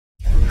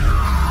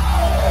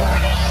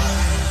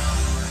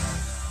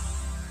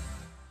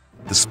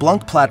The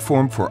Splunk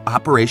platform for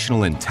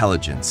operational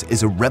intelligence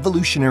is a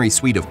revolutionary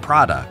suite of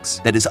products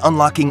that is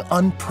unlocking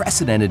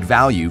unprecedented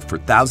value for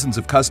thousands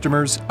of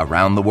customers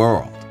around the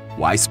world.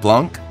 Why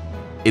Splunk?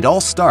 It all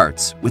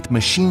starts with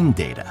machine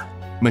data.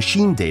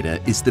 Machine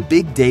data is the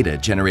big data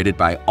generated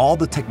by all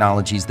the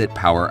technologies that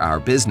power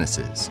our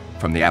businesses,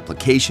 from the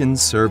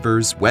applications,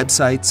 servers,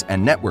 websites,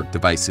 and network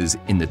devices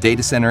in the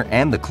data center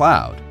and the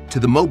cloud, to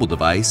the mobile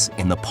device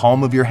in the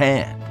palm of your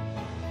hand.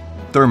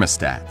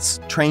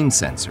 Thermostats, train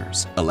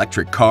sensors,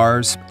 electric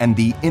cars, and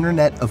the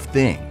Internet of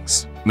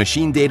Things.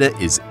 Machine data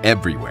is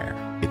everywhere.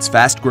 It's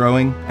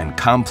fast-growing and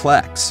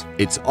complex.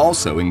 It's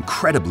also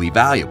incredibly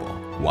valuable.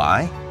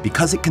 Why?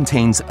 Because it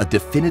contains a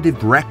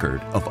definitive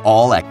record of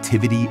all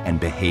activity and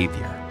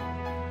behavior.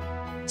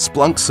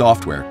 Splunk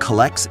software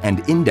collects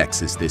and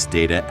indexes this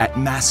data at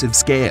massive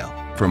scale,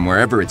 from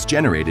wherever it's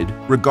generated,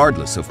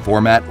 regardless of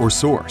format or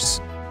source.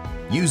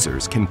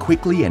 Users can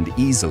quickly and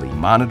easily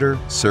monitor,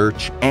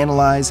 search,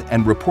 analyze,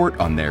 and report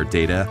on their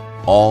data,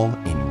 all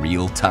in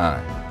real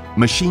time.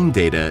 Machine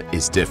data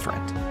is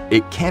different.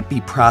 It can't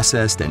be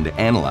processed and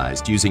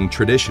analyzed using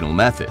traditional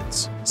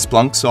methods.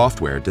 Splunk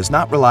software does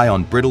not rely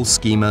on brittle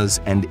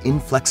schemas and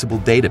inflexible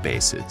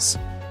databases.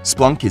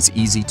 Splunk is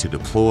easy to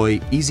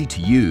deploy, easy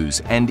to use,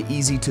 and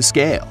easy to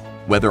scale,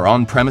 whether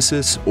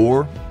on-premises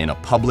or in a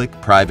public,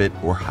 private,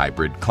 or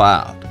hybrid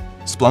cloud.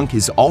 Splunk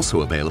is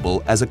also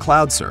available as a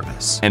cloud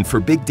service. And for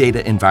big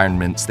data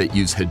environments that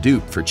use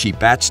Hadoop for cheap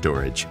batch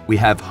storage, we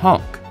have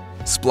Hunk,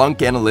 Splunk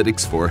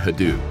Analytics for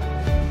Hadoop.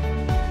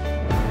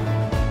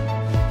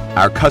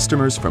 Our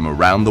customers from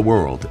around the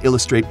world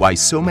illustrate why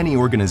so many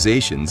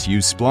organizations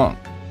use Splunk.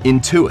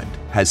 Intuit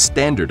has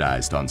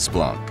standardized on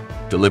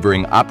Splunk,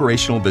 delivering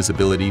operational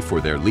visibility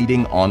for their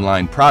leading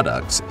online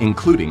products,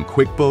 including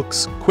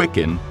QuickBooks,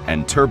 Quicken,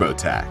 and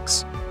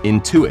TurboTax.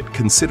 Intuit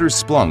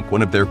considers Splunk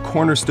one of their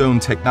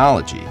cornerstone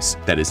technologies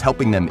that is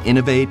helping them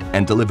innovate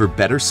and deliver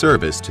better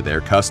service to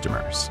their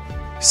customers.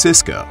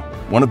 Cisco,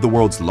 one of the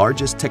world's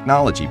largest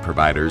technology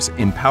providers,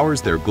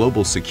 empowers their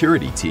global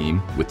security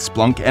team with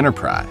Splunk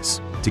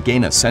Enterprise to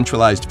gain a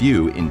centralized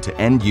view into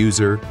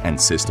end-user and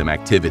system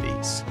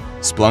activities.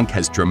 Splunk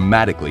has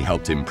dramatically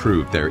helped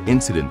improve their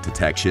incident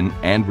detection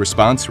and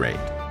response rate.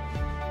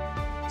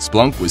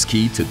 Splunk was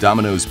key to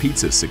Domino's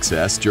Pizza's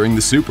success during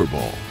the Super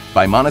Bowl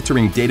by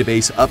monitoring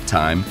database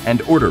uptime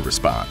and order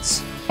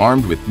response.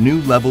 Armed with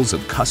new levels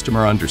of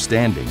customer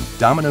understanding,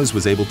 Domino's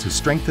was able to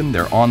strengthen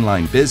their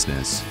online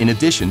business in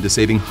addition to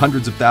saving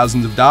hundreds of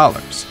thousands of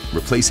dollars,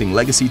 replacing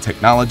legacy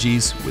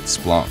technologies with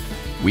Splunk.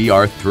 We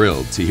are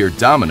thrilled to hear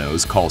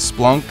Domino's call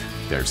Splunk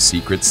their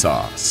secret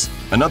sauce.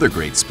 Another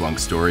great Splunk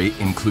story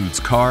includes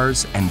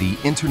cars and the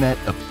Internet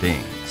of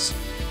Things.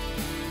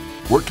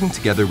 Working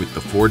together with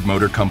the Ford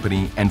Motor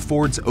Company and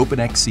Ford's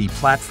OpenXC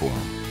platform,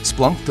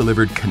 Splunk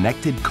delivered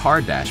connected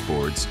car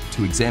dashboards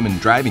to examine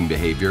driving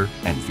behavior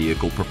and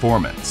vehicle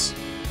performance.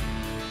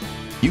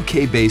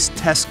 UK-based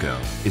Tesco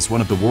is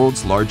one of the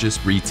world's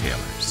largest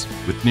retailers,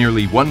 with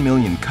nearly 1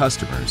 million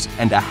customers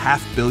and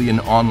 500 million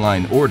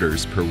online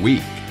orders per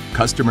week.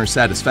 Customer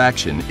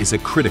satisfaction is a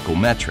critical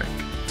metric.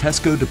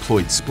 Tesco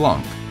deployed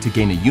Splunk to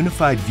gain a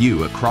unified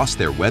view across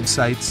their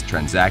websites,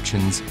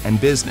 transactions, and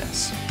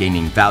business,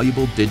 gaining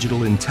valuable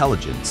digital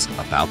intelligence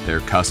about their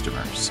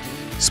customers.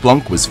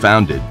 Splunk was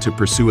founded to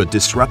pursue a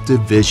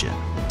disruptive vision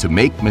to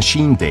make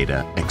machine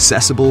data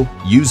accessible,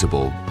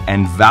 usable,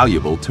 and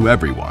valuable to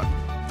everyone.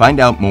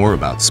 Find out more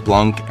about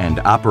Splunk and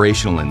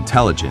operational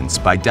intelligence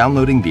by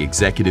downloading the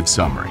executive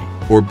summary.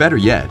 Or better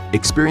yet,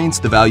 experience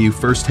the value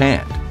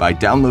firsthand by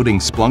downloading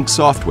Splunk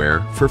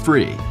software for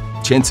free.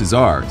 Chances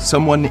are,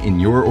 someone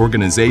in your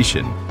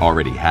organization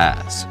already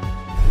has.